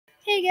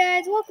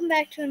Hey guys, welcome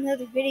back to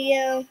another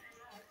video.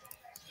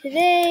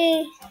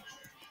 Today,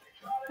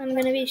 I'm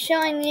going to be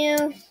showing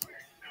you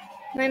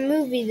my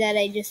movie that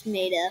I just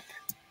made up.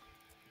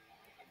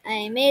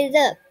 I made it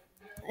up.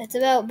 It's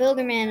about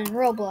Builderman and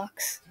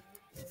Roblox.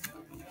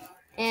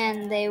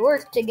 And they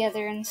work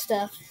together and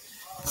stuff.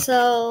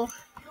 So,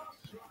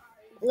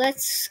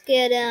 let's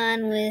get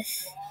on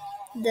with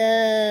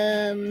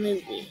the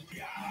movie.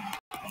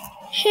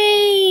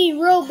 Hey,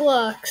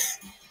 Roblox!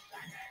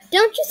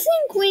 Don't you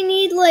think we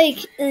need,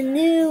 a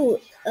new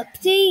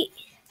update?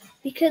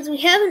 Because we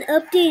haven't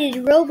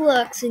updated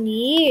Roblox in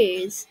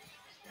years.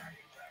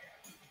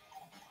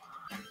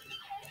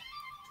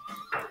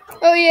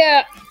 Oh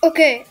yeah,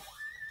 okay.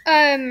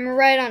 I'm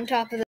right on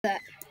top of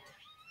that.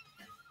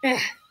 I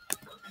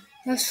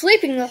was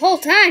sleeping the whole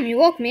time. You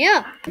woke me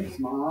up.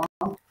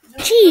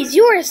 Jeez,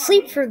 you were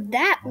asleep for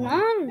that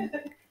long?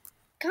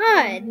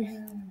 God.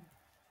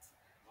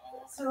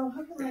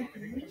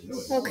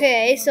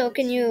 Okay, so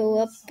can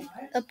you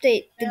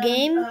update the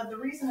game?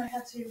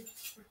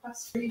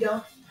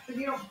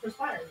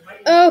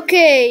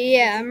 Okay,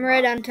 yeah, I'm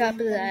right on top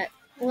of that.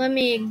 Let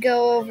me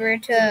go over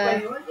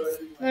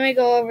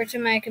to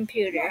my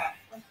computer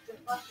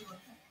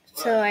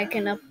so I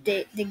can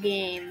update the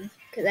game,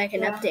 because I can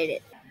update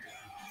it.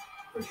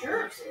 For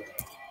sure.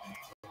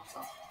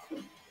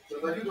 So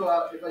if I do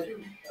wear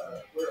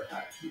a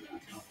hat,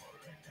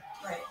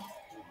 right.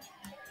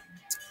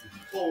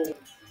 Oh,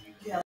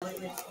 yeah,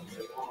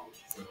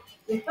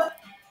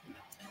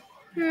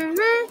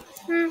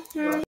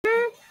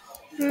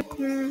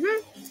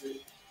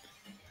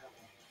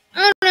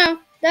 Oh no,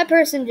 that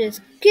person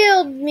just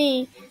killed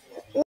me.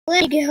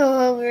 Let me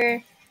go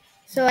over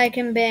so I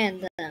can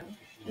ban them.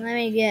 Let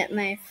me get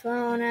my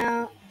phone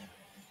out.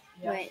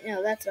 Wait,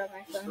 no, that's not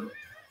my phone.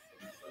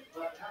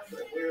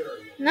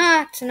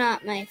 Not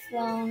my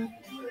phone.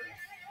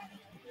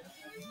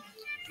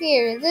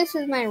 Here, this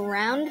is my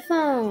round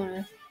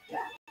phone.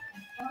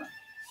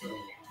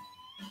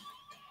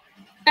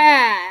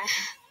 Ah.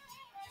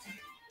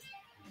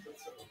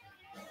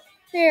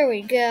 There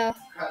we go.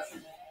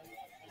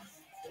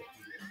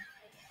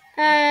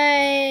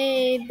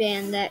 I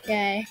banned that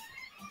guy.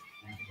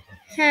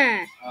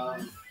 Huh.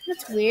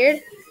 That's weird.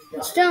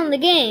 He's still in the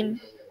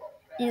game.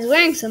 He's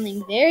wearing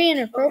something very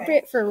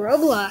inappropriate for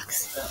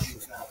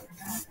Roblox.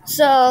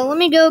 So, let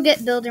me go get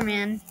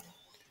Builderman.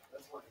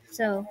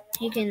 So,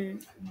 he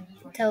can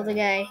tell the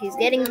guy he's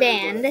getting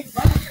banned.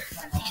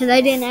 Because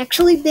I didn't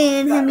actually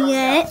ban him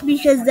yet.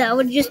 Because that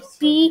would just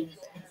be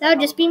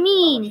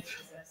mean.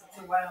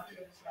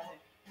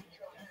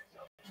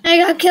 I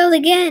got killed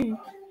again.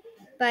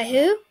 By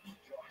who?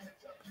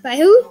 By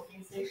who?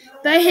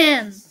 By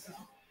him.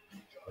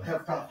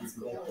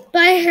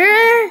 By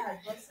her?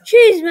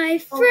 She's my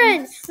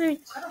friend.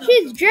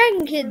 She's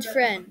Dragon Kid's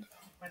friend.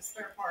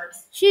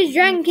 She's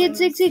Dragon Kid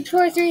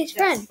 6643's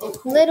friend.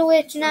 Little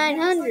Witch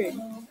 900.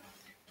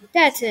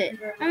 That's it.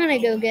 I'm gonna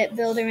go get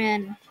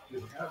Builderman.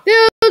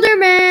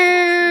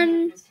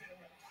 Builderman!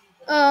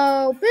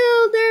 Oh,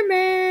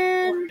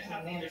 Builderman!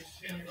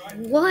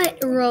 What,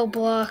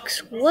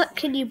 Roblox? What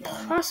could you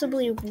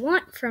possibly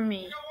want from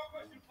me?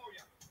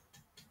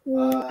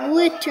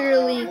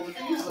 Literally,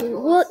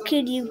 what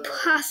could you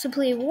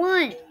possibly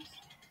want?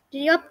 Did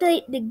you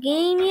update the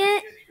game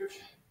yet?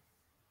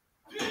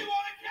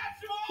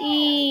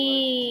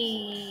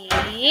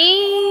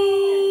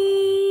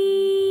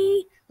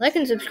 Like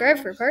and subscribe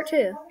for part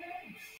 2.